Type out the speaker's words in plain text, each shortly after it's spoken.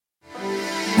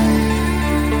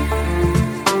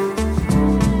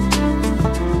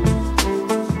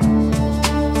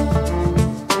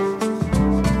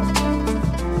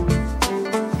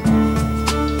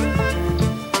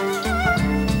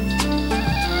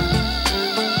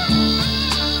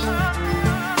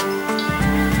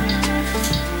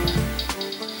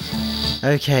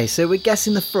Okay, so we're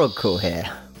guessing the frog call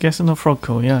here. Guessing the frog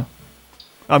call, yeah.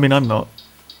 I mean, I'm not.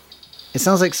 It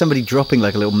sounds like somebody dropping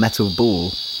like a little metal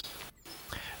ball.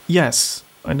 Yes,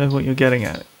 I know what you're getting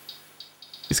at.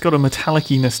 It's got a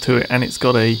metallic-iness to it, and it's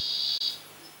got a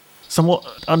somewhat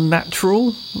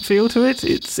unnatural feel to it.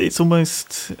 It's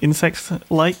almost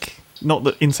insect-like. Not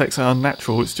that insects are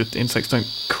unnatural, it's just insects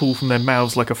don't call from their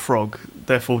mouths like a frog,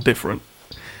 therefore different.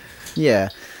 Yeah.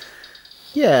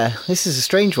 Yeah, this is a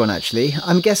strange one, actually.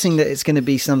 I'm guessing that it's going to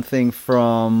be something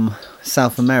from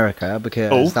South America,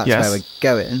 because that's where we're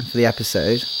going for the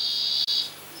episode.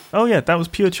 Oh, yeah, that was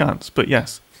pure chance, but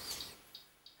yes.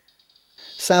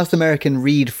 South American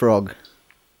reed frog.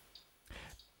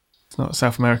 It's not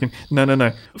South American.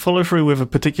 No. Follow through with a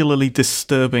particularly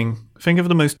disturbing... Think of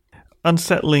the most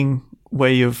unsettling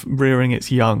way of rearing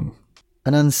its young.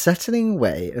 An unsettling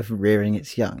way of rearing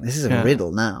its young. This is a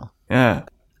riddle now. Yeah.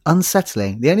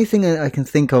 Unsettling. The only thing that I can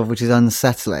think of which is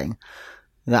unsettling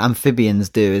that amphibians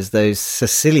do is those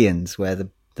Sicilians, where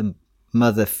the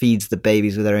mother feeds the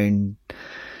babies with their own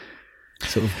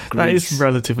sort of grease. That is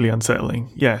relatively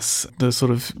unsettling, yes. The sort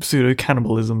of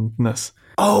pseudo-cannibalism-ness.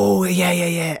 Oh,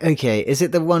 yeah. Okay, is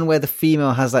it the one where the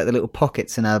female has like the little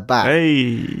pockets in her back?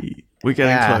 Hey, we're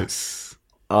getting close.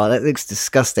 Oh, that looks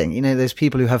disgusting. You know, those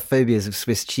people who have phobias of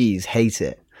Swiss cheese hate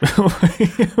it.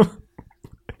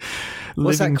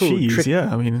 What's Living that called? cheese,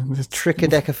 yeah. I mean,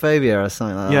 trichodecaphobia or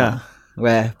something like that.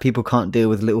 Where people can't deal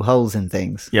with little holes in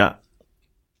things. Yeah.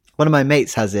 One of my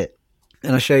mates has it,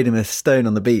 and I showed him a stone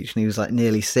on the beach, and he was like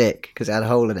nearly sick because it had a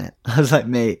hole in it. I was like,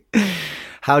 mate,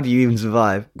 how do you even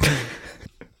survive?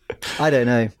 I don't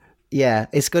know. Yeah,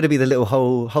 it's got to be the little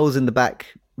holes in the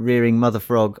back rearing mother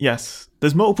frog. Yes.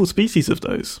 There's multiple species of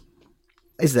those.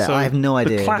 Is there? So I have no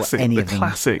idea what any of them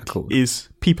are called. The classic is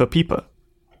Peepa Peepa,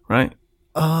 right?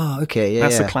 Oh, okay, yeah.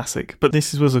 That's a classic. But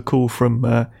this was a call from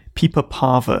Peepa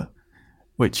Parva,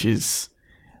 which is...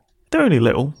 They're only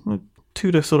little,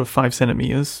 2 to sort of 5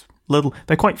 centimetres. Little.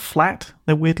 They're quite flat.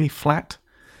 They're weirdly flat.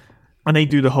 And they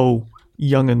do the whole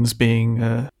young'uns being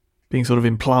sort of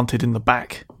implanted in the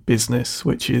back business,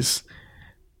 which is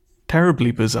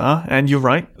terribly bizarre. And you're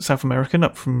right, South American,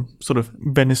 up from sort of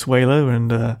Venezuela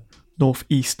and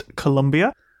northeast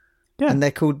Colombia. Yeah. And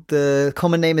they're called, the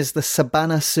common name is the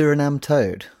Sabana Suriname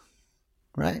toad,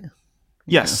 right?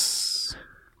 Yes. Yeah.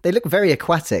 They look very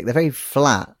aquatic. They're very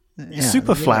flat. Yeah,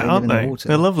 super flat, aren't they?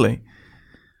 They're lovely.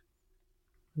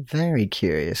 Very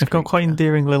curious. They've got quite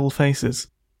endearing little faces.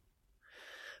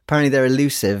 Apparently they're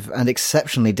elusive and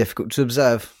exceptionally difficult to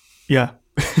observe. Yeah.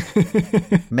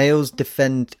 Males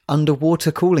defend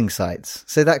underwater cooling sites.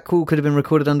 So that call could have been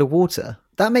recorded underwater.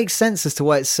 That makes sense as to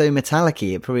why it's so metallic-y.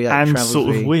 It probably and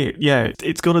sort of weird. Yeah,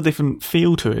 it's got a different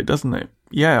feel to it, doesn't it?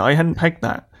 Yeah, I hadn't pegged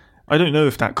that. I don't know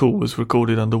if that call was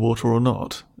recorded underwater or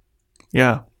not.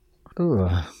 Yeah. Ooh.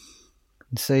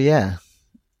 So yeah,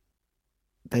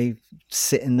 they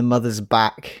sit in the mother's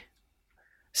back.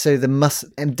 So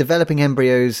developing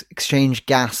embryos exchange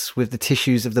gas with the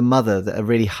tissues of the mother that are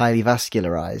really highly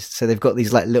vascularized. So they've got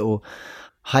these like little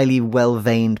highly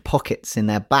well-veined pockets in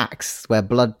their backs where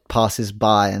blood passes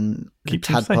by and the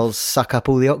tadpoles suck up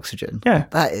all the oxygen. Yeah.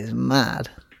 That is mad.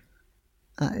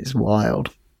 That is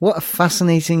wild. What a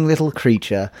fascinating little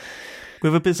creature.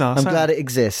 With a bizarre sound. I'm glad it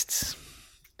exists.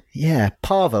 Yeah,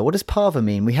 parva. What does parva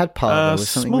mean? We had parva with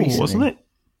something small, recently. Wasn't it?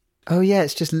 Oh yeah,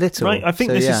 it's just little. Right, I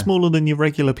think this is smaller than your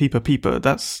regular Peepa Peepa.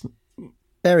 That's...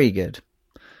 Very good.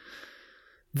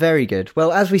 Very good.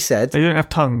 Well, as we said... They don't have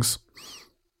tongues.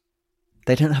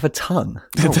 They don't have a tongue.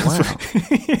 Oh,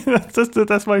 wow.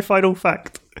 That's my final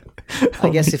fact. I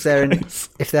guess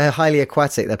if they're highly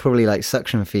aquatic, they're probably like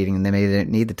suction feeding and they maybe don't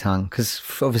need the tongue, because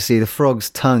obviously the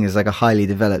frog's tongue is like a highly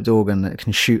developed organ that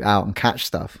can shoot out and catch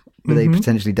stuff, but they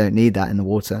potentially don't need that in the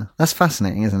water. That's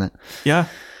fascinating, isn't it? Yeah.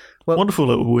 Well, wonderful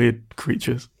little weird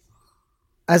creatures.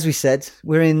 As we said,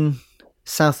 we're in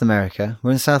South America.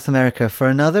 We're in South America for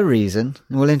another reason,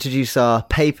 and we'll introduce our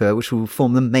paper, which will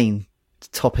form the main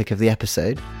topic of the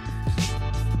episode.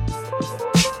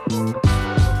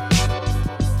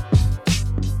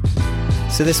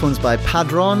 So this one's by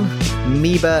Padron,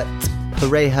 Mebert,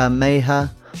 Pareja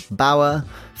Meja, Bauer,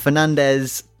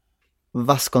 Fernandez,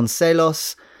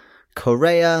 Vasconcelos,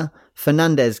 Correa,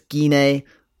 Fernandez Guinea,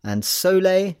 and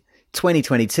Sole,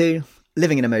 2022.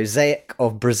 Living in a mosaic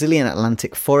of Brazilian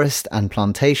Atlantic forest and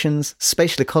plantations,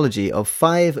 spatial ecology of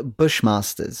 5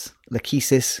 Bushmasters,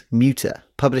 Lachesis muta,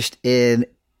 published in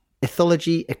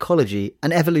Ethology, Ecology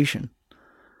and Evolution.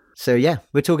 So yeah,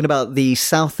 we're talking about the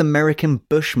South American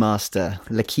Bushmaster,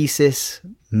 Lachesis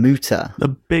muta. The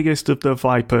biggest of the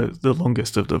vipers, the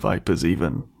longest of the vipers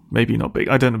even. Maybe not big.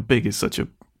 I don't know, big is such a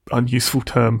unuseful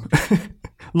term.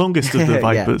 Longest of the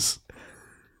vipers.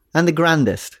 And the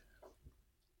grandest.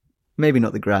 Maybe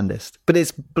not the grandest, but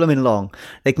it's blooming long.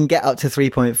 They can get up to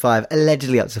 3.5,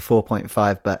 allegedly up to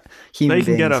 4.5, but human beings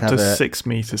They can get up to a... 6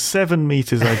 meters, 7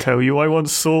 meters, I tell you. I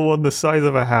once saw one the size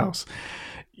of a house.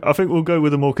 I think we'll go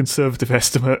with a more conservative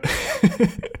estimate.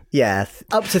 Yeah,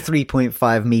 up to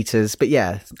 3.5 meters, but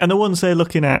yeah. And the ones they're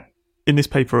looking at in this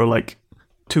paper are like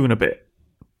 2 and a bit.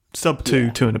 Sub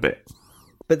 2, 2 and a bit.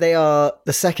 But they are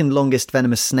the second longest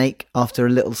venomous snake after a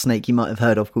little snake you might have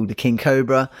heard of called the king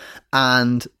cobra,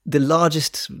 and the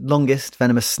longest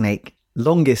venomous snake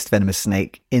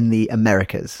in the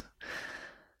Americas.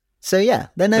 So yeah,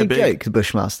 they're no joke, the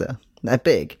Bushmaster. They're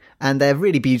big and they're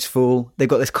really beautiful. They've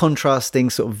got this contrasting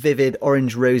sort of vivid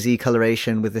orange rosy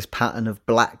coloration with this pattern of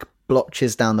black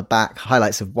blotches down the back,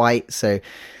 highlights of white. So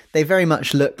they very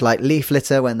much look like leaf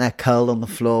litter when they're curled on the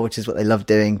floor, which is what they love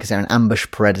doing because they're an ambush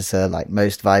predator like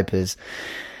most vipers.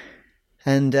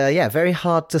 And very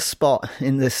hard to spot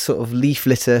in this sort of leaf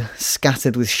litter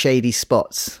scattered with shady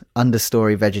spots,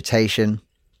 understory vegetation.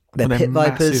 They're pit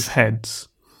vipers.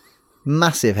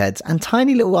 Massive heads and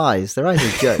tiny little eyes. Their eyes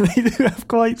are jokes. They do have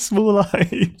quite small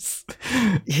eyes.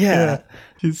 Yeah.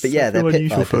 But yeah, they're pit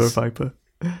unusual vipers. for a viper.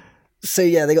 So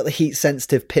yeah, they got the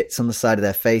heat-sensitive pits on the side of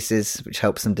their faces, which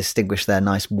helps them distinguish their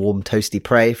nice, warm, toasty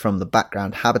prey from the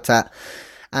background habitat.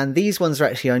 And these ones are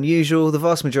actually unusual. The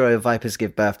vast majority of vipers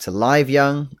give birth to live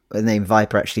young. The name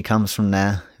viper actually comes from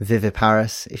their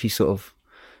viviparous. If you sort of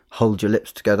hold your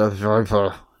lips together,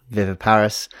 viper,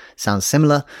 viviparous, sounds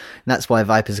similar. And that's why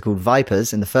vipers are called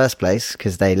vipers in the first place,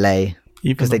 because they lay,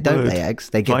 because they don't lay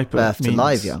eggs. They give birth to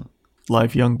live young.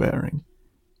 Live young bearing.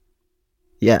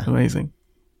 Yeah. Amazing.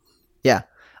 Yeah,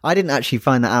 I didn't actually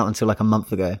find that out until like a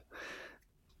month ago,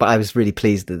 but I was really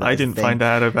pleased that I didn't find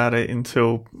out about it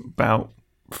until about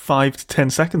 5 to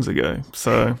 10 seconds ago.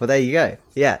 So, well, there you go.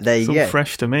 Yeah, there you go. It's all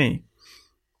fresh to me.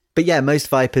 But yeah, most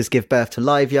vipers give birth to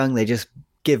live young. They just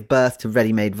give birth to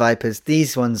ready-made vipers.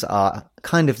 These ones are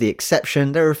kind of the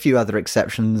exception. There are a few other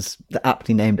exceptions, the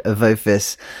aptly named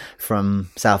Avophis from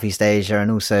Southeast Asia,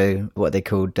 and also what they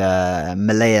called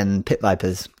Malayan pit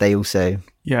vipers. They also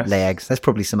lay eggs. There's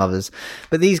probably some others,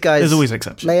 but these guys, there's always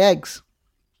exceptions. Lay eggs.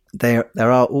 There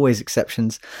are always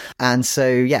exceptions, and so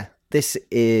yeah. This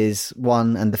is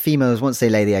one, and the females, once they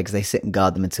lay the eggs, they sit and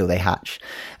guard them until they hatch.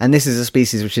 And this is a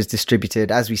species which is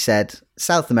distributed, as we said,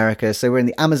 South America. So we're in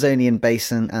the Amazonian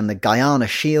basin and the Guyana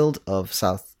Shield of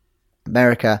South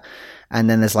America. And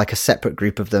then there's like a separate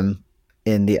group of them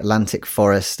in the Atlantic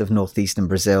forest of northeastern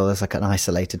Brazil. There's like an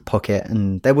isolated pocket.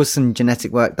 And there was some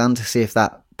genetic work done to see if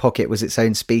that pocket was its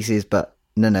own species, but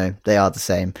no, they are the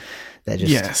same. They're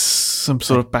just... Yes, some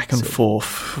sort of back and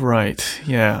forth. Right,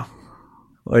 yeah.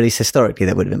 Or at least historically,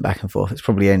 that would have been back and forth. It's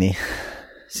probably only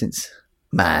since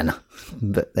man,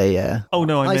 but they. Oh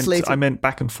no, I meant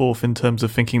back and forth in terms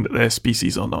of thinking that they're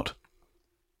species or not.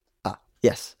 Ah,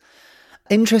 yes.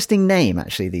 Interesting name,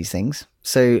 actually. These things.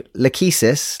 So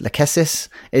Lachesis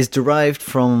is derived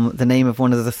from the name of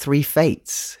one of the three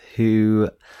fates, who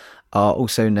are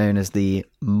also known as the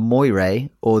Moirae,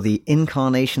 or the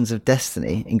incarnations of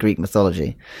destiny in Greek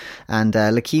mythology. And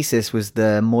Lachesis was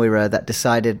the Moira that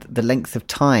decided the length of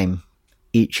time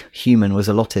each human was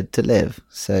allotted to live.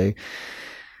 So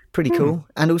pretty cool.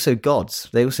 And also gods.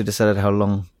 They also decided how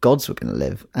long gods were going to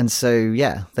live. And so,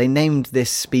 yeah, they named this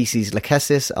species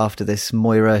Lachesis after this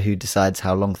Moira who decides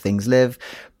how long things live,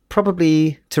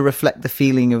 probably to reflect the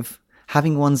feeling of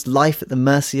having one's life at the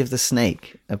mercy of the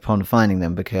snake upon finding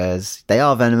them, because they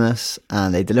are venomous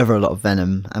and they deliver a lot of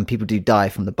venom and people do die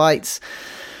from the bites.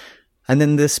 And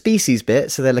then the species bit,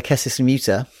 so they're Lachesis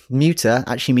muta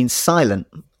actually means silent.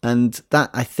 And that,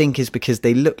 I think, is because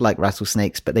they look like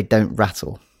rattlesnakes, but they don't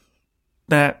rattle.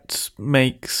 That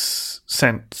makes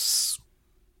sense.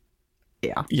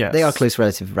 Yeah. Yes. They are close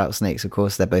relative of rattlesnakes, of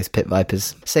course. They're both pit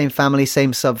vipers. Same family,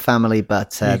 same subfamily,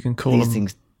 but you can call these them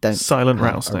things don't silent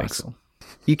rattlesnakes.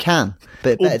 You can,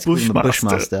 but better to call them a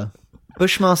Bushmaster.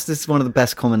 Bushmaster is one of the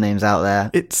best common names out there.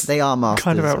 They are masters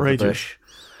kind of outrageous. Of the bush.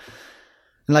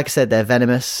 And like I said, they're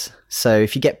venomous. So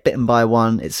if you get bitten by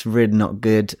one, it's really not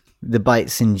good. The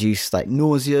bites induce like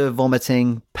nausea,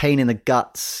 vomiting, pain in the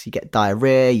guts. You get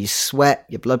diarrhea, you sweat,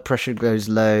 your blood pressure goes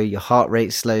low, your heart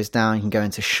rate slows down, you can go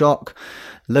into shock.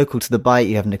 Local to the bite,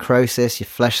 you have necrosis, your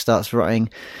flesh starts rotting.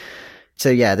 So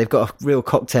yeah, they've got a real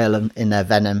cocktail in their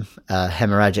venom,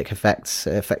 hemorrhagic effects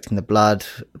affecting the blood,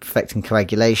 affecting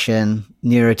coagulation,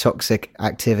 neurotoxic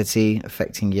activity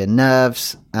affecting your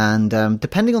nerves, and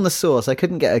depending on the source, I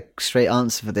couldn't get a straight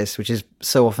answer for this, which is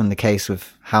so often the case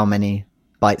with how many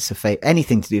bites of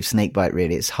anything to do with snake bite,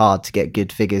 really. It's hard to get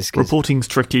good figures. Reporting's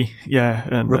tricky,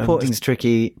 yeah. Reporting's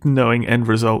tricky. Knowing end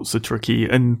results are tricky,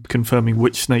 and confirming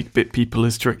which snake bit people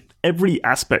is tricky. Every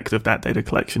aspect of that data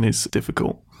collection is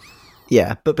difficult.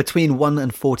 Yeah, but between 1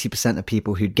 and 40% of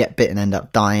people who get bit and end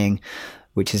up dying,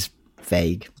 which is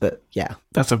vague, but yeah.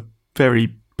 That's a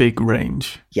very big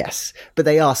range. Yes, but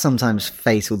they are sometimes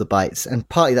fatal, the bites, and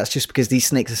partly that's just because these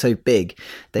snakes are so big,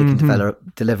 they can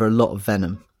deliver a lot of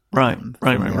venom. Right.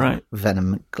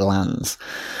 Venom glands.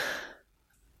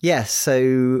 Yeah,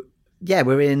 so yeah,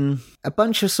 we're in a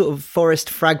bunch of sort of forest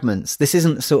fragments. This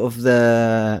isn't sort of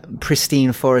the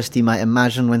pristine forest you might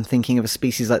imagine when thinking of a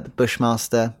species like the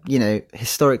Bushmaster. You know,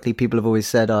 historically people have always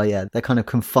said, oh yeah, they're kind of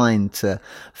confined to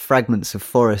fragments of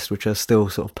forest which are still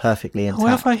sort of perfectly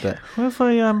intact. Where have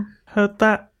I heard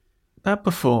that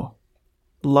before?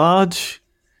 Large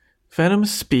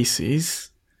venomous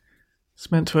species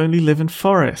is meant to only live in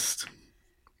forest.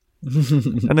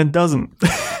 And then doesn't.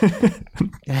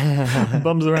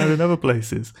 Bums around in other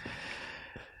places.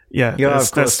 Yeah, you're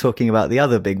of course talking about the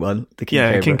other big one, the king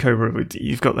cobra. King cobra.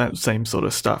 You've got that same sort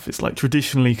of stuff. It's like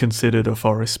traditionally considered a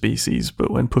forest species,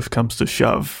 but when push comes to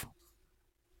shove,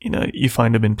 you know, you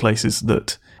find them in places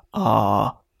that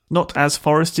are not as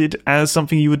forested as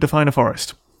something you would define a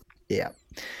forest. Yeah.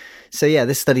 So yeah,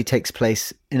 this study takes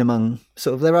place in among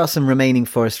sort of, there are some remaining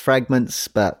forest fragments,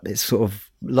 but it's sort of,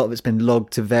 a lot of it's been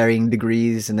logged to varying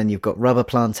degrees, and then you've got rubber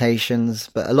plantations,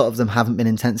 but a lot of them haven't been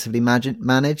intensively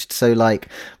managed. So like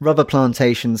rubber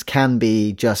plantations can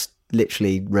be just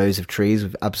literally rows of trees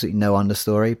with absolutely no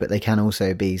understory, but they can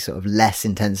also be sort of less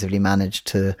intensively managed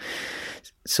to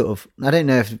sort of, I don't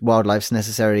know if wildlife's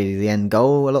necessarily the end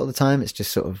goal a lot of the time. It's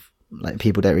just sort of like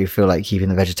people don't really feel like keeping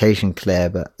the vegetation clear,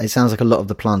 but it sounds like a lot of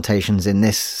the plantations in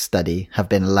this study have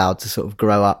been allowed to sort of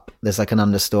grow up. There's like an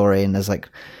understory, and there's like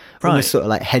almost sort of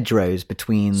like hedgerows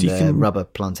between the rubber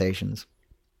plantations.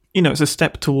 You know, it's a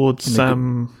step towards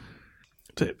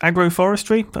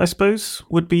agroforestry, I suppose,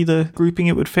 would be the grouping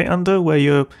it would fit under, where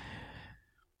you're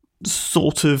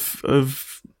sort of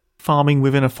farming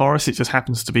within a forest. It just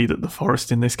happens to be that the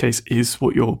forest in this case is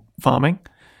what you're farming.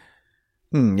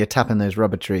 You're tapping those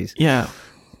rubber trees. Yeah.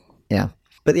 Yeah.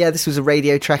 But yeah, this was a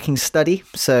radio tracking study,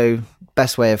 so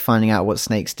best way of finding out what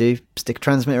snakes do, stick a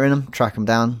transmitter in them, track them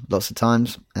down lots of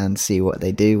times, and see what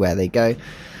they do, where they go.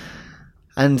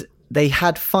 And they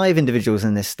had 5 individuals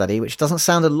in this study, which doesn't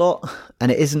sound a lot, and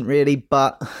it isn't really,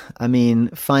 but, I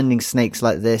mean, finding snakes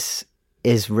like this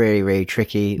is really, really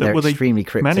tricky. They're extremely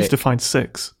cryptic. They managed to find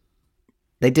 6.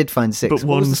 They did find 6. But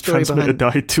one's transmitter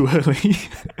died too early.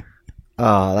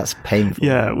 Oh, that's painful.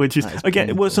 Yeah, which is, again,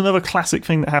 it was another classic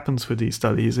thing that happens with these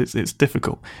studies. It's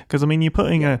difficult. Because, I mean, you're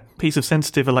putting a piece of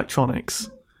sensitive electronics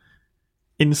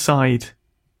inside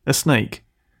a snake.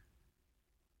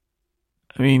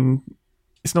 I mean,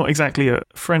 it's not exactly a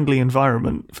friendly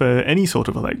environment for any sort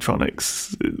of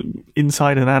electronics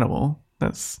inside an animal.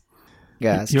 You're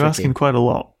tricky. asking quite a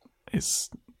lot.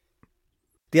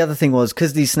 The other thing was,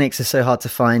 because these snakes are so hard to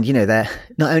find, you know, they're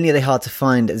not only are they hard to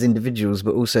find as individuals,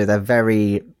 but also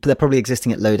they're probably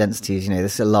existing at low densities. You know,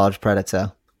 this is a large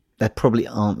predator. There probably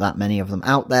aren't that many of them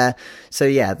out there. So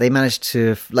yeah, they managed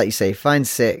to, like you say, find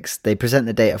 6. They present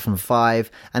the data from 5,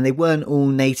 and they weren't all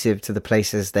native to the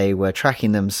places they were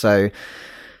tracking them. So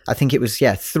I think it was,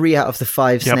 3 out of the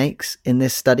 5 snakes in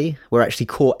this study were actually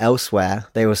caught elsewhere.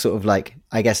 They were sort of like,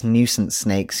 I guess, nuisance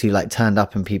snakes who like turned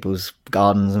up in people's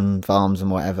gardens and farms and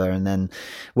whatever, and then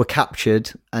were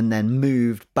captured and then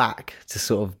moved back to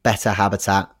sort of better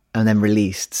habitat and then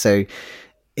released. So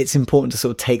it's important to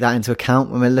sort of take that into account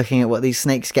when we're looking at what these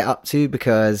snakes get up to,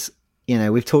 because, you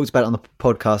know, we've talked about it on the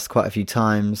podcast quite a few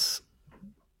times.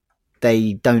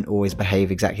 They don't always behave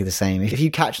exactly the same. If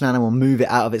you catch an animal, move it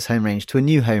out of its home range to a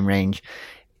new home range,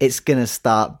 it's going to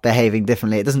start behaving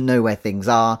differently. It doesn't know where things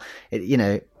are.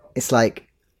 It's like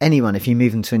anyone. If you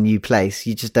move into a new place,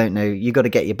 you just don't know. You got to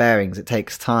get your bearings. It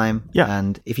takes time. Yeah.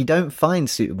 And if you don't find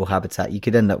suitable habitat, you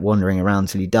could end up wandering around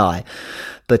till you die.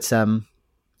 But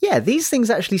these things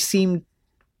actually seem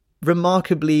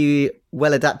remarkably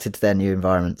well adapted to their new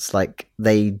environments. Like,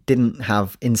 they didn't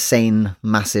have insane,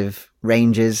 massive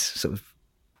ranges.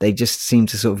 They just seem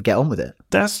to sort of get on with it.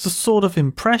 That's the sort of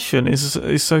impression.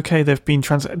 It's okay, they've been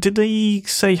did they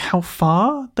say how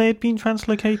far they had been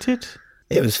translocated?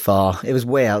 It was far. It was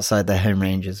way outside their home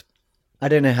ranges. I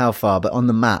don't know how far, but on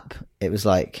the map it was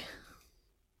like,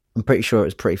 I'm pretty sure it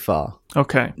was pretty far.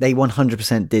 Okay. They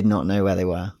 100% did not know where they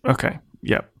were. Okay.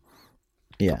 Yeah.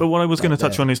 Yeah. But what I was going to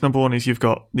touch on is, number one, is you've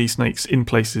got these snakes in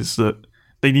places that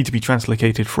they need to be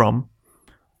translocated from.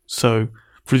 So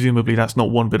presumably that's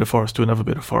not one bit of forest to another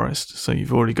bit of forest. So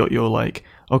you've already got your like,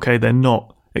 okay, they're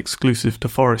not exclusive to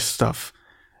forest stuff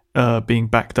being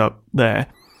backed up there,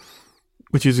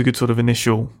 which is a good sort of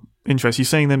initial interest. You're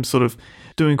saying them sort of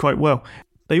doing quite well.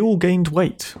 They all gained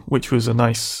weight, which was a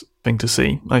nice thing to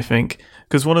see, I think,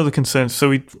 because one of the concerns,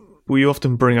 so we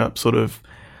often bring up sort of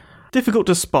difficult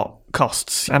to spot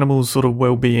costs, animals' sort of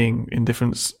well-being in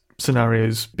different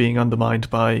scenarios being undermined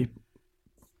by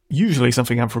usually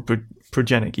something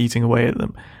anthropogenic eating away at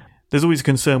them. There's always a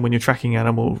concern when you're tracking an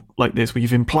animal like this, where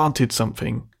you've implanted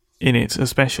something in it,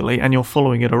 especially, and you're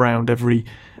following it around every,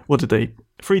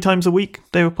 3 times a week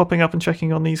they were popping up and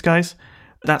checking on these guys.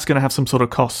 That's going to have some sort of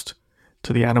cost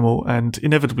to the animal, and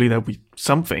inevitably there'll be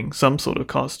some sort of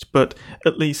cost, but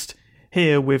at least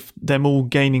here with them all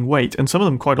gaining weight, and some of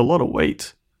them quite a lot of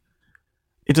weight,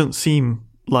 it doesn't seem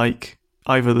like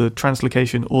either the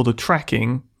translocation or the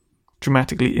tracking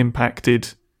dramatically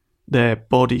impacted their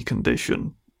body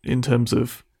condition in terms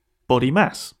of body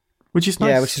mass, which is nice.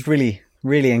 Yeah, which is really,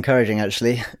 really encouraging,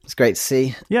 actually. It's great to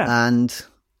see. Yeah. And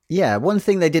yeah, one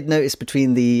thing they did notice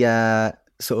between the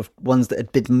sort of ones that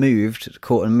had been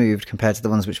caught and moved compared to the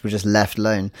ones which were just left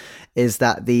alone is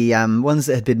that the ones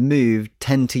that had been moved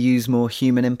tend to use more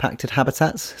human impacted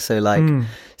habitats. So like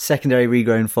secondary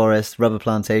regrown forest, rubber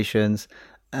plantations,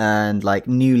 and like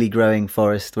newly growing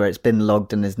forest where it's been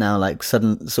logged and is now like sort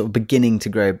of beginning to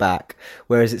grow back.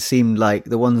 Whereas it seemed like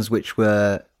the ones which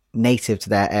were native to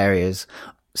their areas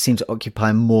seem to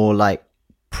occupy more like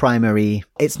primary,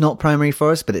 it's not primary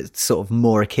forest, but it's sort of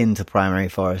more akin to primary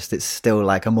forest. It's still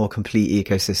like a more complete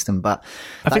ecosystem, but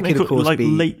I think they call it like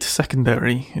late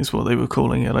secondary is what they were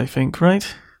calling it, I think, right?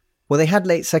 Well, they had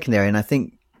late secondary, and I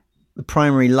think the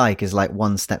primary like is like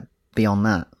one step beyond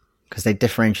that because they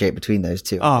differentiate between those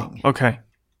two. Okay.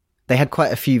 They had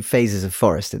quite a few phases of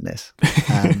forest in this,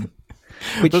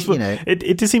 which,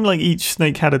 it did seem like each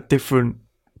snake had a different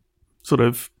sort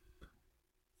of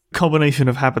combination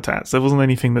of habitats. There wasn't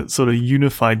anything that sort of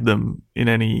unified them in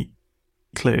any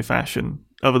clear fashion,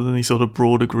 other than these sort of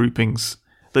broader groupings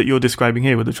that you're describing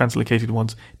here with the translocated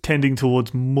ones tending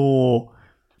towards more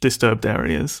disturbed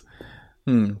areas.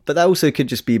 But that also could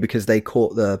just be because they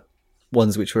caught the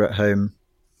ones which were at home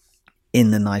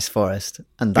in the nice forest,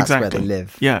 and that's where they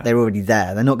live. Yeah, they're already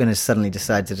there. They're not going to suddenly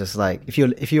decide to just like, if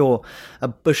you're a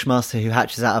bushmaster who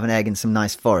hatches out of an egg in some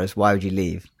nice forest, why would you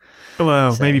leave?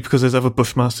 Well, maybe because there's other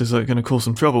bushmasters that are going to cause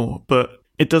some trouble, but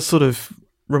it does sort of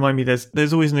remind me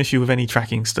there's always an issue with any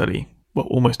tracking study, well,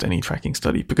 almost any tracking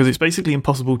study, because it's basically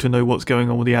impossible to know what's going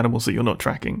on with the animals that you're not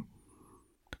tracking.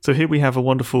 So here we have a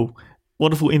wonderful,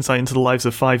 wonderful insight into the lives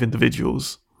of 5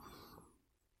 individuals,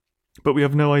 but we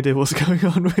have no idea what's going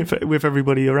on with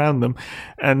everybody around them.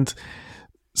 And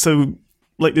so,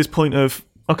 like this point of,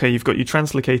 okay, you've got your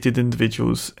translocated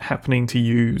individuals happening to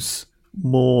use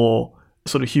more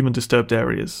sort of human disturbed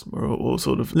areas or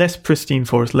sort of less pristine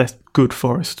forest, less good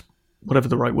forest, whatever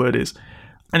the right word is.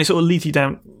 And it sort of leads you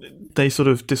down, they sort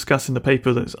of discuss in the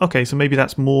paper that, okay, so maybe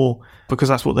that's more because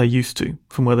that's what they're used to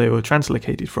from where they were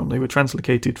translocated from. They were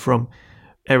translocated from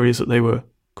areas that they were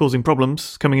causing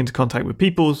problems, coming into contact with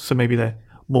people, so maybe they're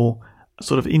more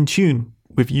sort of in tune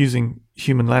with using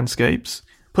human landscapes.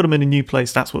 Put them in a new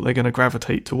place, that's what they're going to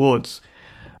gravitate towards.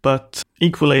 But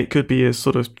equally, it could be a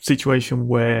sort of situation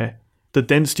where the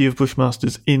density of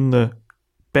bushmasters in the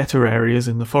better areas,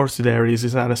 in the forested areas,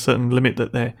 is at a certain limit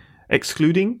that they're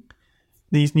excluding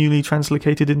these newly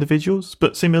translocated individuals.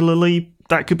 But similarly,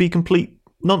 that could be complete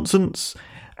nonsense,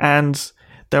 and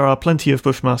there are plenty of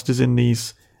bushmasters in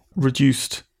these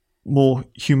reduced, more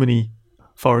human-y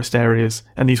forest areas,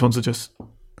 and these ones are just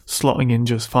slotting in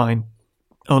just fine.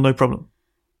 Oh, no problem.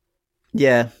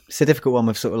 Yeah, it's a difficult one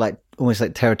with sort of like almost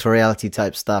like territoriality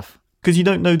type stuff. Because you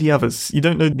don't know the others. You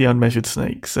don't know the unmeasured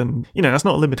snakes. And, that's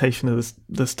not a limitation of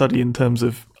the study in terms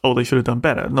of, they should have done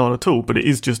better. Not at all. But it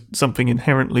is just something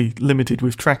inherently limited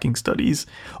with tracking studies.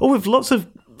 Or with lots of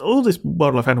all this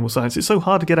wildlife animal science. It's so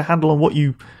hard to get a handle on what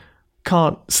you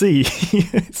can't see.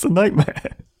 It's a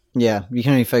nightmare. Yeah, you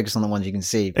can only focus on the ones you can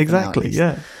see. Exactly,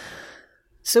 yeah.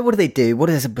 So what do they do? What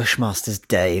does a Bushmaster's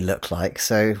day look like?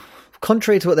 So,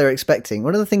 contrary to what they were expecting,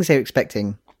 what are the things they were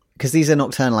expecting? Because these are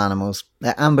nocturnal animals,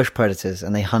 they're ambush predators,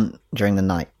 and they hunt during the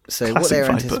night. So what they were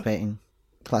anticipating,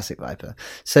 classic viper.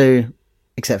 So,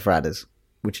 except for adders,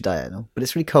 which are diurnal, but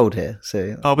it's really cold here.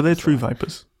 So but they're true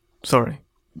vipers. Sorry,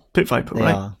 pit viper, they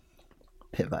right? Are.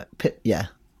 Pit viper, yeah.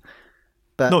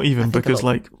 But not even because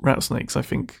like rat snakes, I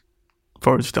think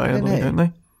forage diurnally, don't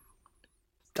they?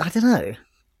 I don't know.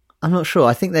 I'm not sure.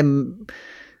 I think they're.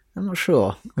 I'm not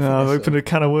sure. I've opened a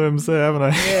can of worms there, haven't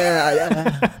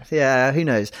I? Yeah, who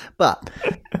knows? But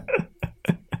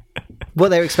What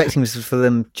they were expecting was for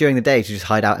them during the day to just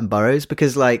hide out in burrows,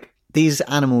 because like these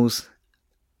animals,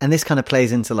 and this kind of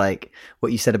plays into like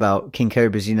what you said about king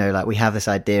cobras, you know, like we have this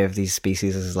idea of these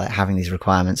species as like having these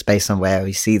requirements based on where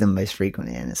we see them most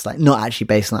frequently, and it's like not actually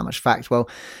based on that much fact. Well,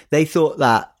 they thought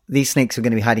that these snakes were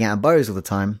going to be hiding out in burrows all the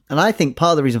time. And I think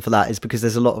part of the reason for that is because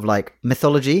there's a lot of like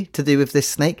mythology to do with this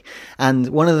snake. And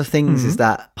one of the things is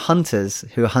that hunters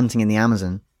who are hunting in the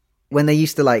Amazon, when they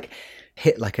used to like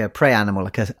hit like a prey animal,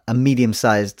 like a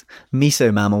medium-sized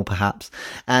meso mammal perhaps,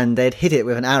 and they'd hit it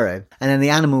with an arrow, and then the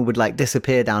animal would like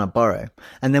disappear down a burrow.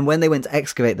 And then when they went to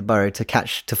excavate the burrow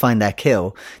to find their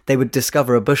kill, they would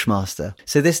discover a bushmaster.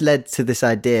 So this led to this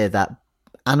idea that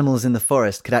animals in the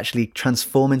forest could actually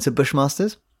transform into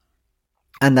bushmasters.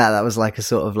 And that was like a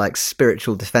sort of like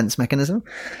spiritual defense mechanism.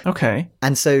 Okay.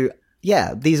 And so,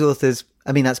 yeah, these authors,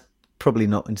 I mean, that's probably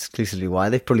not exclusively why.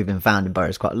 They've probably been found in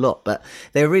burrows quite a lot, but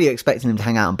they were really expecting them to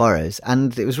hang out in burrows.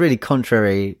 And it was really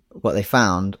contrary what they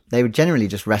found. They would generally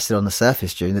just rested on the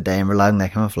surface during the day and rely on their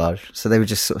camouflage. So they would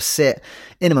just sort of sit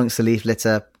in amongst the leaf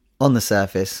litter on the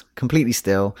surface, completely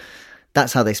still.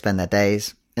 That's how they spend their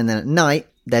days. And then at night,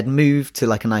 they'd move to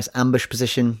like a nice ambush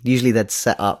position. Usually they'd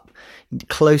set up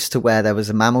close to where there was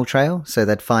a mammal trail. So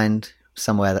they'd find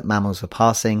somewhere that mammals were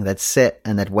passing. They'd sit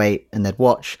and they'd wait and they'd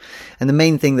watch. And the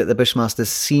main thing that the bushmasters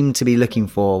seemed to be looking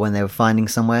for when they were finding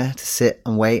somewhere to sit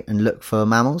and wait and look for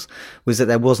mammals was that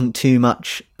there wasn't too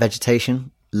much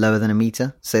vegetation lower than a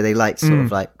meter. So they liked sort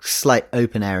of like slight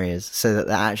open areas so that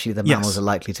actually the mammals are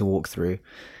likely to walk through,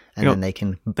 and then they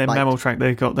can their bite. mammal track.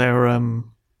 They've got their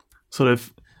sort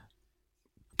of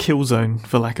kill zone,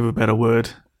 for lack of a better word,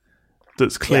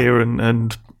 that's clear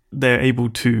and they're able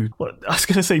to, well, I was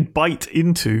going to say bite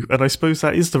into, and I suppose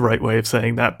that is the right way of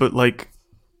saying that, but like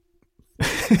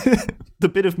the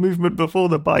bit of movement before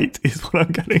the bite is what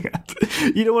I'm getting at.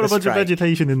 You don't want a bunch of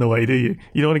vegetation in the way, do you?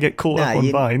 You don't want to get caught up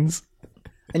on vines.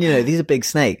 And, you know, these are big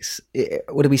snakes.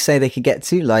 What did we say they could get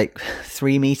to? Like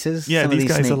 3 meters? Yeah, these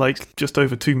guys are like just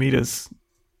over 2 meters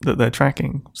that they're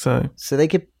tracking. So they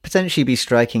could potentially be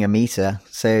striking a meter.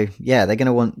 So, yeah, they're going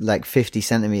to want like 50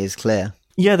 centimeters clear.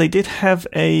 Yeah, they did have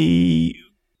a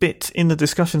bit in the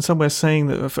discussion somewhere saying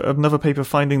that another paper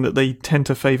finding that they tend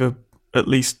to favour at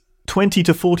least 20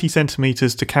 to 40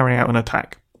 centimetres to carry out an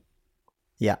attack.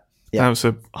 Yeah. That was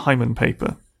a Hyman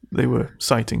paper they were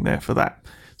citing there for that.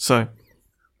 So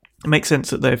it makes sense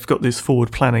that they've got this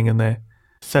forward planning and they're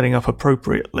setting up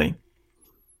appropriately.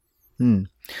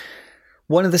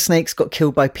 One of the snakes got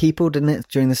killed by people, didn't it,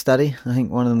 during the study? I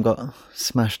think one of them got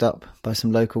smashed up by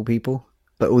some local people,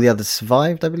 but all the others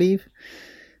survived, I believe.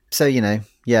 So, you know,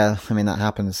 yeah, I mean, that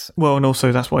happens. Well, and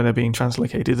also that's why they're being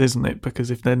translocated, isn't it? Because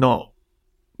if they're not,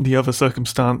 the other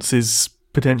circumstance is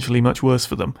potentially much worse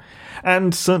for them.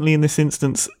 And certainly in this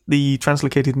instance, the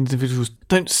translocated individuals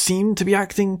don't seem to be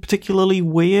acting particularly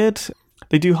weird.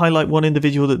 They do highlight one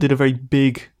individual that did a very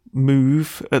big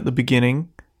move at the beginning,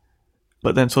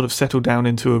 but then sort of settled down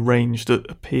into a range that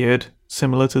appeared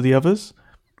similar to the others.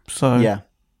 So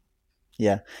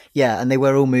Yeah, and they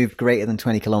were all moved greater than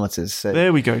 20 kilometres. So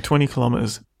there we go, 20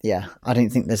 kilometres. Yeah, I don't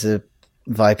think there's a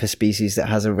viper species that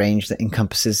has a range that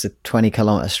encompasses a 20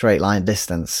 kilometre straight line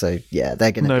distance. So yeah,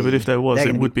 they're going to No, but if there was,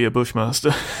 it would be a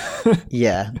Bushmaster.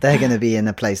 Yeah, they're going to be in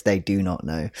a place they do not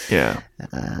know. Yeah.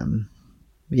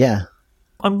 Yeah.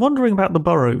 I'm wondering about the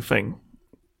burrow thing.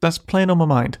 That's playing on my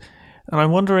mind. And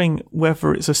I'm wondering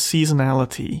whether it's a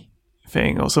seasonality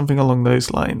thing or something along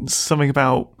those lines. Something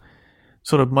about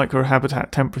sort of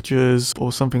microhabitat temperatures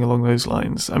or something along those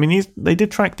lines. I mean, they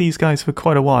did track these guys for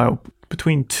quite a while,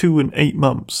 between 2 and 8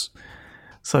 months.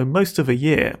 So most of a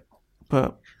year,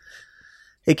 but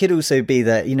it could also be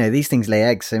that, you know, these things lay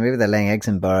eggs, so maybe they're laying eggs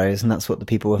in burrows, and that's what the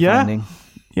people were finding.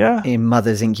 Yeah. In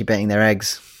mothers incubating their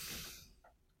eggs.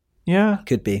 Yeah.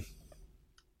 Could be.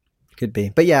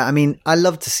 But yeah, I mean, I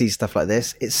love to see stuff like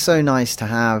this. It's so nice to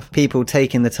have people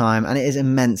taking the time, and it is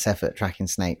immense effort tracking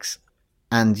snakes.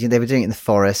 And they were doing it in the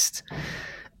forest.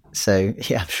 So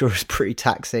yeah, I'm sure it's pretty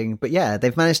taxing. But yeah,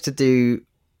 they've managed to do,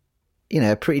 you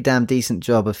know, a pretty damn decent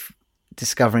job of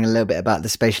discovering a little bit about the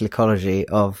spatial ecology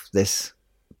of this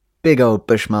big old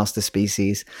Bushmaster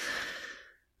species.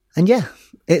 And yeah,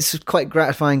 it's quite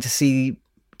gratifying to see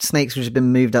snakes which have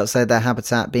been moved outside their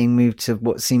habitat being moved to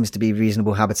what seems to be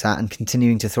reasonable habitat and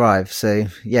continuing to thrive. So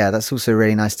yeah, that's also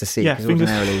really nice to see. Yeah,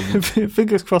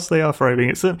 fingers crossed they are thriving.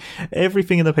 It's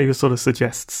everything in the paper sort of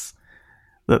suggests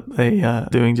that they are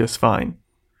doing just fine.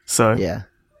 So yeah.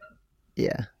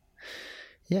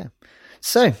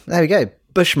 So there we go.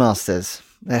 Bushmasters,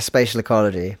 their spatial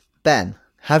ecology. Ben,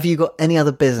 have you got any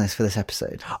other business for this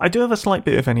episode? I do have a slight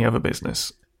bit of any other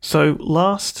business. So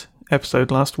last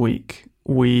week,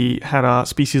 we had our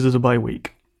species of the bye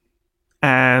week.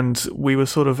 And we were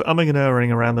sort of umming and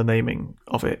ahhing around the naming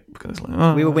of it. Because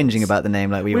we were whinging about the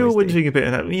name like we were always whinging do. a bit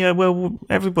of that. Yeah, well,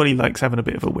 everybody likes having a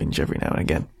bit of a whinge every now and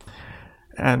again.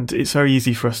 And it's very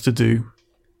easy for us to do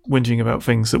whinging about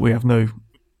things that we have no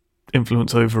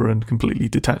influence over and completely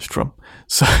detached from.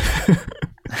 So,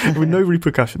 with no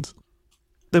repercussions.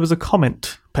 There was a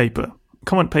comment paper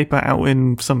out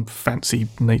in some fancy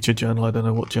nature journal. I don't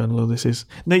know what journal this is.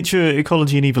 Nature,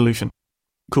 Ecology and Evolution.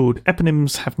 Called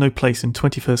Eponyms Have No Place in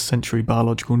 21st Century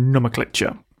Biological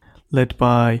Nomenclature, led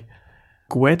by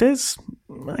Guedes,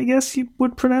 I guess you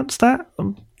would pronounce that.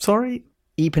 I'm sorry.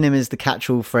 Eponym is the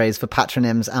catch-all phrase for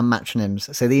patronyms and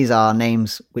matronyms. So these are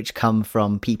names which come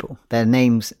from people. They're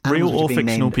names... Real or fictional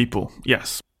named, people,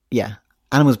 yes. Yeah.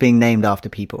 Animals being named after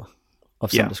people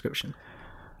of some description.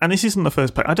 And this isn't the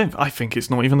first paper. I think it's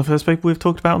not even the first paper we've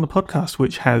talked about on the podcast,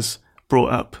 which has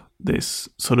brought up this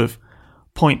sort of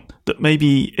point that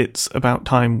maybe it's about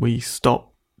time we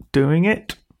stop doing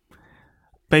it.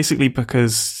 Basically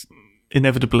because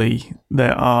inevitably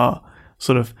there are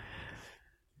sort of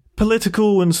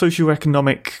political and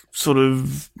socioeconomic sort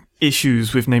of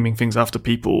issues with naming things after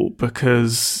people,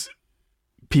 because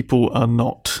people are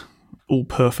not all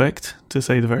perfect, to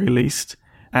say the very least.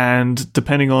 And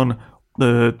depending on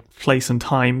the place and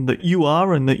time that you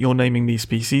are and that you're naming these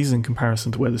species in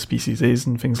comparison to where the species is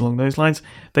and things along those lines,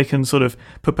 they can sort of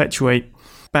perpetuate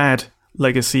bad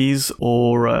legacies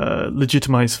or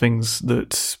legitimize things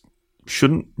that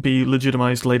shouldn't be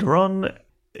legitimized later on.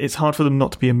 It's hard for them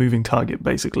not to be a moving target,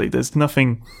 basically. There's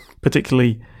nothing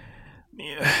particularly...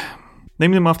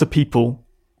 Naming them after people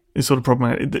is sort of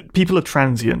problematic. People are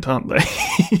transient, aren't they?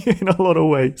 In a lot of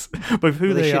ways. Both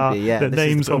who they are, their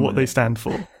names, and what they stand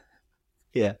for.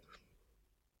 Yeah.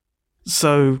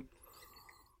 So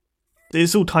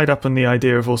it's all tied up in the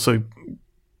idea of also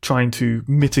trying to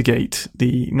mitigate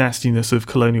the nastiness of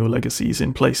colonial legacies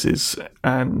in places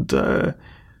and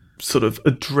sort of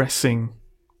addressing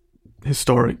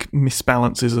historic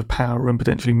misbalances of power and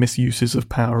potentially misuses of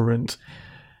power, and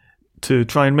to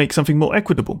try and make something more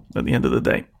equitable at the end of the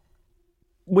day.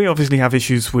 We obviously have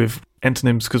issues with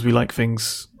antonyms because we like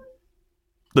things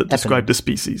that describe the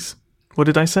species. What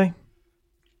did I say?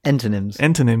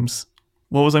 Antonyms.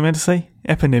 What was I meant to say?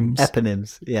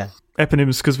 Eponyms, yeah.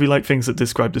 Eponyms because we like things that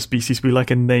describe the species. We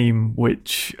like a name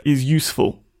which is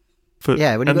useful. When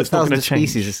you've got thousands of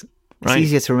species, it's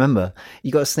easier to remember.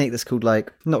 You got a snake that's called,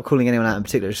 like, not calling anyone out in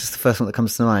particular, it's just the first one that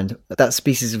comes to mind. That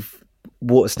species of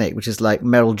water snake, which is like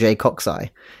Merrill J. Coxeye.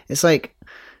 It's like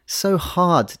so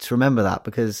hard to remember that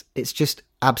because it's just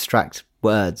abstract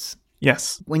words.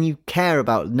 Yes. When you care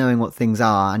about knowing what things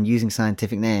are and using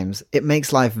scientific names, it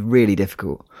makes life really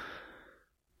difficult.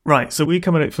 Right, so we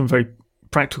come at it from a very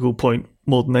practical point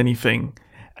more than anything.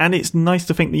 And it's nice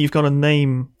to think that you've got a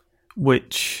name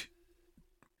which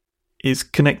is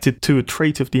connected to a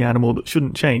trait of the animal that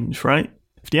shouldn't change, right?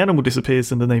 If the animal disappears,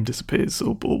 then the name disappears,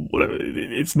 or whatever.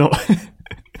 It's not...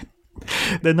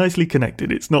 They're nicely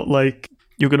connected. It's not like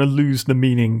you're going to lose the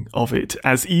meaning of it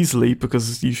as easily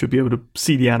because you should be able to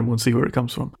see the animal and see where it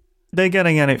comes from. They're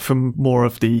getting at it from more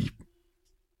of the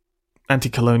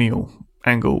anti-colonial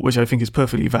angle, which I think is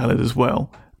perfectly valid as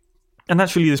well. And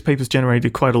naturally, this paper's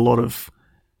generated quite a lot of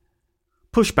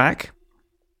pushback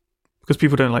because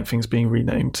people don't like things being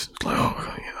renamed. It's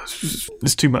like,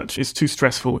 it's too much. It's too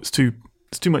stressful. It's too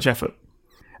much effort.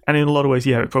 And in a lot of ways,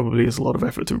 it probably is a lot of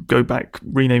effort to go back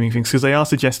renaming things because they are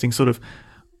suggesting sort of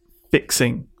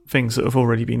fixing things that have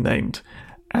already been named.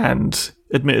 And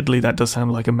admittedly, that does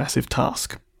sound like a massive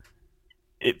task.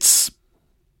 It's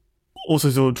also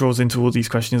sort of draws into all these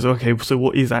questions. Okay, so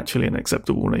what is actually an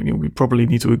acceptable naming? We probably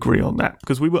need to agree on that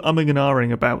because we were umming and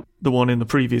ahhing about the one in the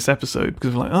previous episode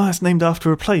because we're like, it's named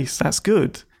after a place. That's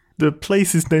good. The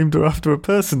place is named after a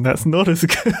person. That's not as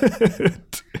good.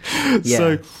 Yeah.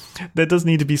 So there does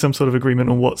need to be some sort of agreement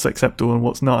on what's acceptable and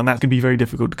what's not, and that can be very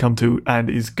difficult to come to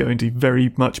and is going to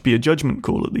very much be a judgment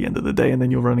call at the end of the day, and then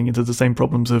you're running into the same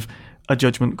problems of a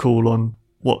judgment call on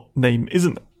what name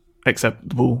isn't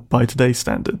acceptable by today's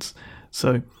standards.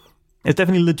 So there's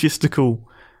definitely logistical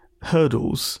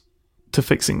hurdles to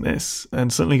fixing this,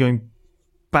 and certainly going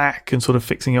back and sort of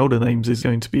fixing older names is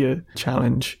going to be a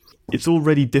challenge. It's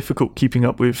already difficult keeping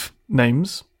up with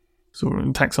names. So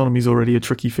taxonomy is already a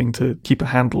tricky thing to keep a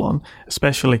handle on,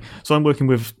 especially. So I'm working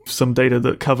with some data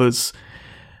that covers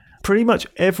pretty much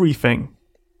everything.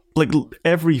 Like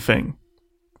everything.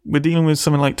 We're dealing with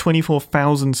something like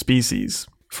 24,000 species,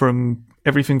 from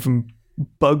everything from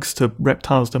bugs to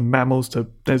reptiles to mammals to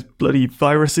there's bloody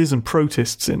viruses and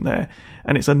protists in there.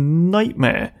 And it's a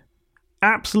nightmare,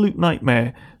 absolute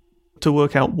nightmare, to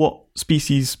work out what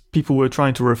species people were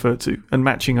trying to refer to and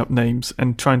matching up names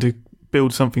and trying to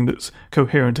build something that's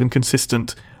coherent and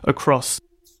consistent across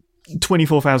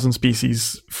 24,000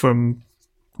 species from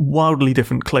wildly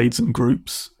different clades and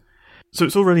groups. So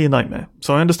it's already a nightmare.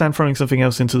 So I understand throwing something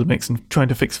else into the mix and trying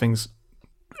to fix things,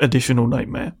 additional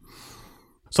nightmare.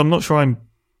 So I'm not sure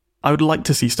I would like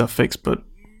to see stuff fixed, but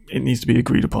it needs to be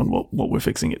agreed upon what we're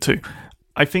fixing it to.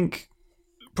 I think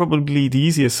probably the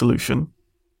easiest solution,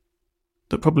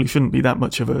 that probably shouldn't be that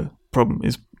much of a problem,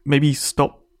 is maybe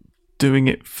stop doing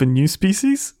it for new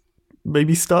species.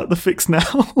 Maybe start the fix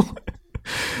now.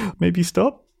 Maybe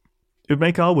stop. It would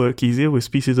make our work easier with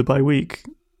species of by week.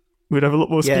 We'd have a lot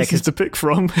more species to pick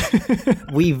from.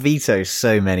 We veto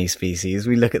so many species.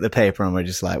 We look at the paper and we're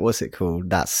just like, what's it called?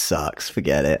 That sucks.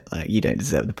 Forget it. Like, you don't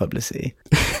deserve the publicity.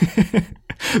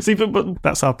 See, but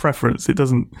that's our preference. It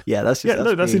doesn't... Yeah, that's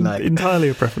just that's entirely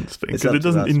a preference thing. Because it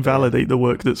doesn't invalidate the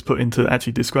work that's put into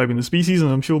actually describing the species,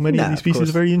 and I'm sure many of these species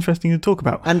are very interesting to talk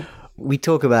about. And we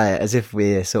talk about it as if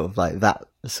we're sort of like that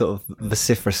sort of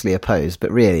vociferously opposed,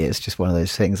 but really it's just one of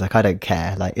those things. Like, I don't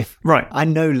care. Like, if I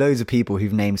know loads of people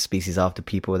who've named species after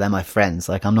people, they're my friends.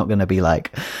 Like, I'm not going to be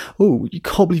like, oh, you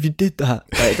can't believe you did that.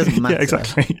 Like, it doesn't matter. Yeah,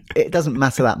 exactly. It doesn't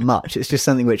matter that much. It's just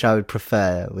something which I would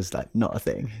prefer was like not a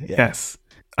thing. Yeah. Yes.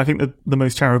 I think that the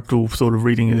most charitable sort of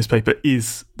reading of this paper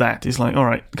is that. It's like, all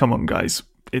right, come on, guys.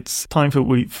 It's time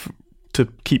to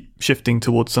keep shifting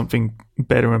towards something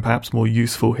better and perhaps more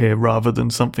useful here, rather than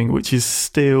something which is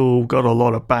still got a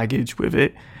lot of baggage with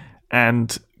it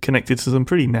and connected to some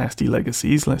pretty nasty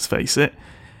legacies, let's face it.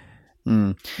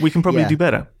 We can probably do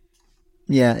better.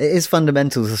 Yeah, it is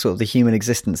fundamental to sort of the human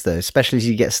existence, though, especially as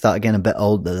you start getting a bit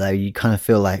older, though. You kind of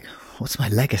feel like, what's my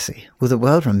legacy? Will the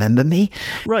world remember me?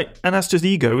 Right, and that's just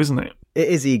ego, isn't it? It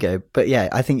is ego, but yeah,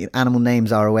 I think animal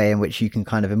names are a way in which you can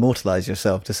kind of immortalize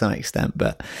yourself to some extent,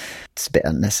 but it's a bit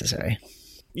unnecessary.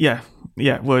 Yeah,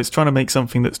 well, it's trying to make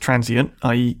something that's transient,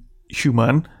 i.e.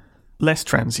 human, less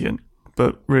transient,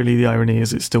 but really the irony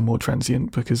is it's still more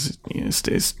transient because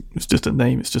it's just a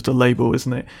name, it's just a label,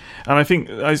 isn't it? And I think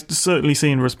I certainly see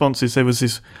in responses there was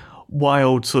this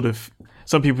wild sort of,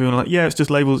 some people were like, yeah, it's just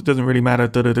labels, it doesn't really matter,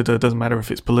 it doesn't matter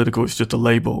if it's political, it's just a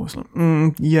label. It's like,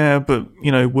 yeah, but,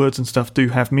 words and stuff do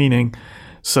have meaning,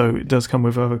 so it does come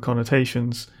with other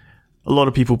connotations. A lot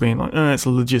of people being like, it's a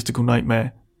logistical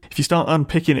nightmare. If you start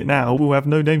unpicking it now, we'll have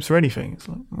no names for anything. It's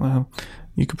like, well,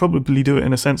 you could probably do it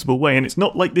in a sensible way, and it's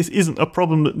not like this isn't a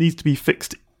problem that needs to be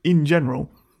fixed in general,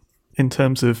 in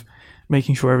terms of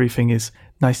making sure everything is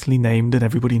nicely named and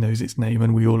everybody knows its name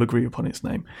and we all agree upon its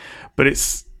name. But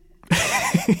it's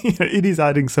it is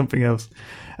adding something else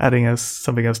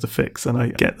to fix, and I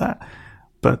get that.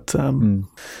 But I don't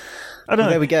know.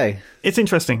 There we go. It's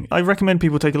interesting. I recommend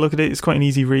people take a look at it. It's quite an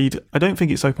easy read. I don't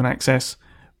think it's open access,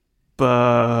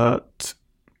 but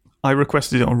I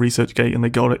requested it on ResearchGate and they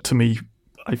got it to me,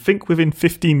 I think, within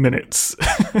 15 minutes.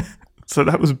 So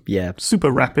that was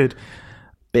super rapid.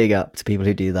 Big up to people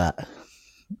who do that.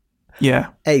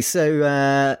 Yeah. Hey,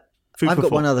 so I've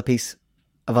got one other piece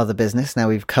of other business. Now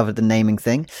we've covered the naming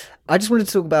thing. I just wanted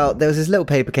to talk about, there was this little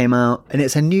paper came out and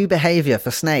it's a new behavior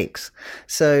for snakes.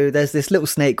 So there's this little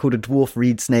snake called a dwarf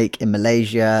reed snake in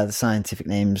Malaysia. The scientific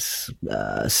name's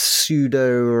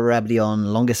Pseudorhabdion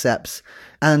longiceps.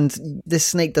 And this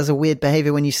snake does a weird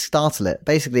behavior when you startle it.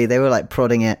 Basically, they were like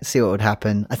prodding it, see what would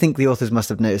happen. I think the authors must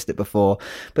have noticed it before.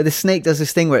 But this snake does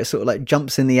this thing where it sort of like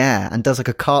jumps in the air and does like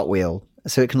a cartwheel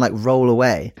so it can like roll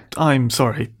away. I'm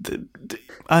sorry.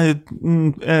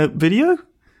 Video?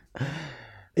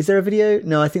 Is there a video?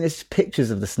 No, I think there's just pictures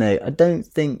of the snake. I don't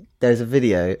think there's a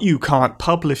video. You can't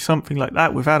publish something like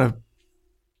that without a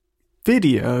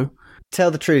video.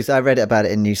 Tell the truth, I read about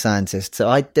it in New Scientist, so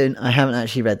I haven't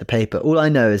actually read the paper. All I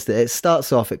know is that it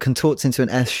starts off, it contorts into an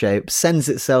S shape, sends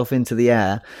itself into the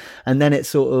air, and then it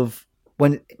sort of,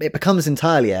 when it becomes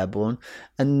entirely airborne,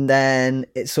 and then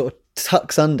it sort of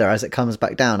tucks under as it comes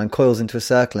back down and coils into a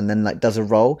circle and then like does a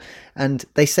roll. And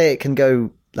they say it can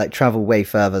go like travel way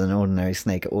further than an ordinary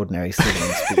snake at ordinary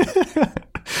slithering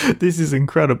speed. This is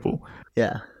incredible.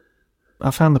 Yeah.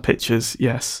 I found the pictures,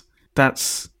 yes.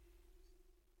 That's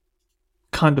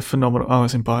kind of phenomenal. I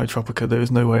was in Biotropica. There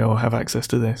is no way I'll have access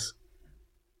to this.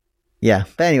 Yeah.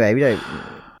 But anyway,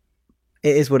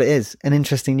 it is what it is. An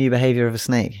interesting new behaviour of a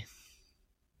snake.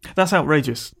 That's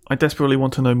outrageous. I desperately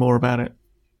want to know more about it.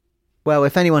 Well,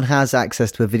 if anyone has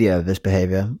access to a video of this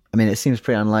behaviour, I mean, it seems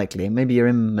pretty unlikely. Maybe you're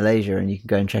in Malaysia and you can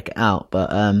go and check it out.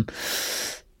 But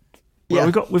well,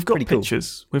 we've got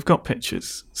pictures. Cool. We've got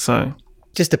pictures. So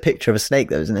just a picture of a snake,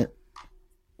 though, isn't it?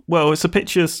 Well, it's a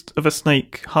picture of a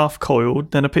snake half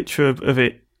coiled, then a picture of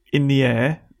it in the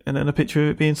air, and then a picture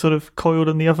of it being sort of coiled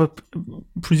on the other,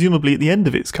 presumably at the end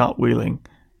of its cartwheeling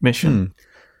mission.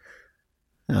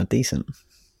 Oh, decent.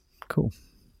 Cool.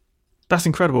 That's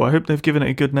incredible. I hope they've given it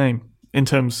a good name in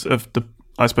terms of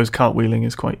I suppose cartwheeling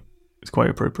is quite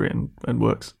appropriate and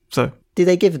works. So, did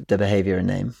they give the behaviour a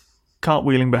name?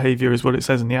 Cartwheeling behaviour is what it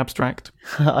says in the abstract.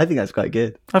 I think that's quite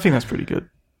good. I think that's pretty good.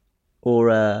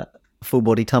 Or full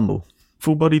body tumble.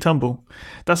 Full body tumble.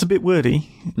 That's a bit wordy,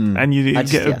 and you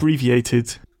get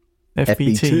abbreviated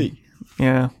FBT.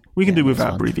 Yeah, we can do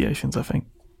without abbreviations, I think.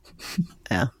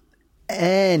 Yeah.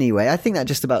 Anyway, I think that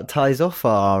just about ties off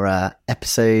our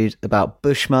episode about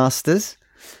Bushmasters.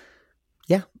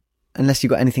 Yeah. Unless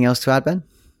you've got anything else to add, Ben?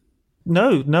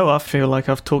 No, I feel like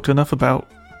I've talked enough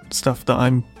about stuff that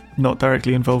I'm not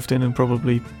directly involved in and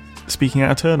probably speaking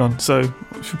out of turn on, so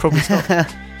we should probably stop.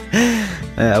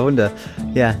 I wonder.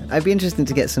 Yeah, I'd be interested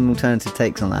to get some alternative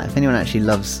takes on that. If anyone actually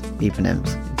loves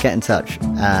eponyms, get in touch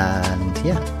and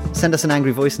send us an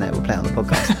angry voice note. We'll play it on the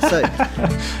podcast. So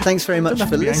thanks very much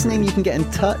for listening. Angry. You can get in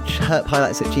touch,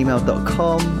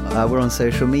 herphighlights@gmail.com. We're on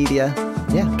social media.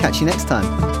 Yeah, catch you next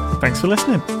time. Thanks for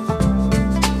listening.